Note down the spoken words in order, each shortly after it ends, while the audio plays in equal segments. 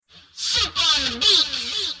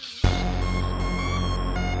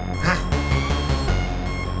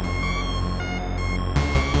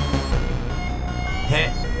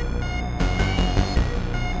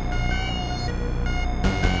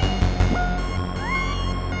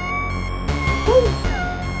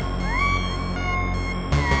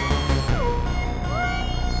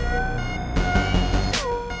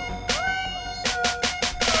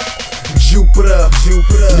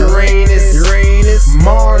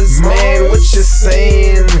Mars, man, what you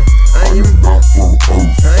saying? I am Earth.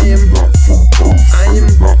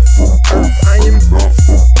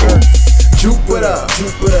 Jupiter,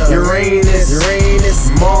 Uranus,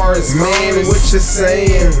 Mars, man, what you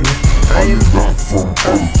saying? I am Earth.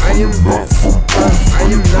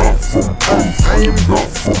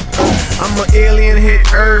 I'm an alien,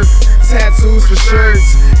 hit Earth. Tattoos for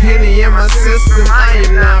shirts, Henny in my system. I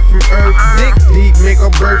am not from Earth. Dick deep, make a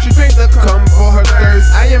bird. She drink the cum for her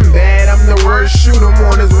thirst. I am bad, I'm the worst. Shoot him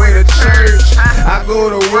on his way to church. I go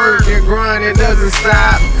to work and grind, it doesn't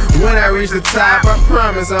stop. When I reach the top, I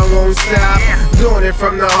promise I won't stop. Doing it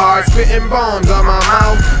from the heart, spitting bombs on my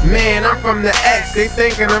mouth. Man, I'm from the X, they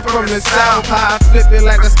thinking I'm from the South. How I flip it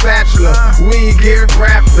like a spatula. We get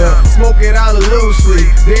wrapped up, smoke it all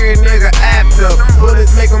loosely. Dairy nigga apt up,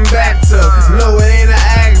 bullets make them back up. No, it ain't an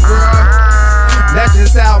act, bruh. That's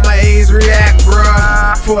just how my A's react,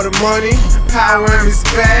 bruh. For the money, power and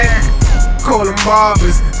respect. Call them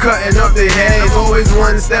barbers, cutting up their heads. Always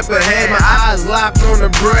one step ahead, my eyes locked on the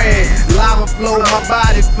bread. Lava flow, my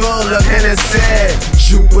body full of NSA.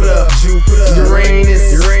 Jupiter,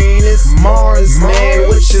 Uranus, Mars, man,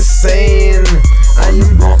 what you saying? I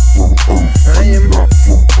am Earth.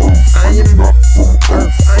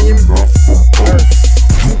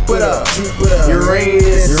 Jupiter,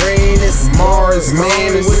 Uranus, Mars,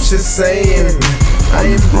 man, what you saying? I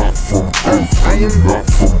am Earth.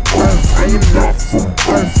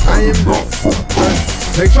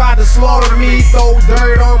 They tried to slaughter me, throw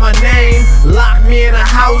dirt on my name, lock me in a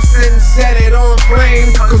house and set it on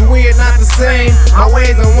flame. Cause we are not the same, my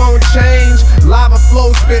ways I won't change. Lava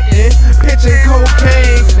flow spitting, pitching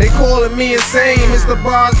cocaine. They calling me insane, Mr.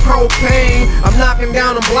 Bar's propane. I'm knocking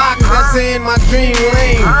down the blocks, that's in my dream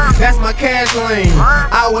lane. That's my cash lane,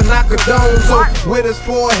 I would knock a dome. So with his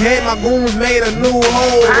forehead, my goons made a new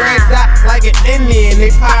hole. Red dot like an Indian,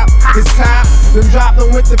 they pop his top. Then drop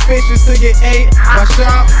them with the fishes to get ate by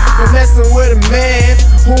shark. For messing with a man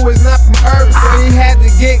who is not from Earth, so he had to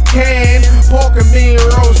get canned. Pork and bean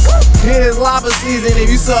roast, it is lava season. If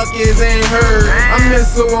you suck, it ain't heard. I'm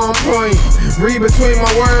missile on point, read between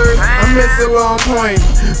my words. I'm missile on point,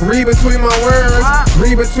 read between my words.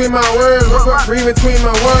 Read between my words, read between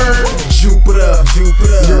my words. Jupiter,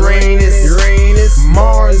 Uranus,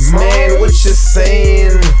 Mars, man, what you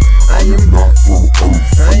saying? I am Earth.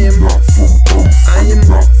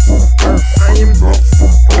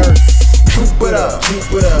 Jupiter,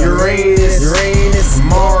 Uranus,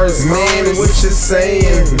 Mars, man, what you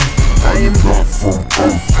saying? I am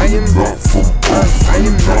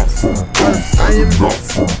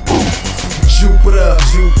Jupiter,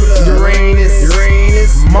 Uranus,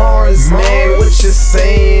 Mars, man, what you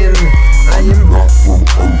saying? I am Earth.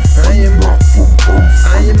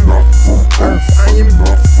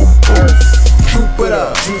 Jupiter,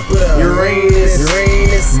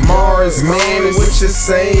 Uranus, Mars, man, what you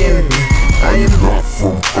saying? I am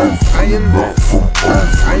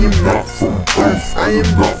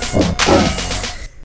Earth.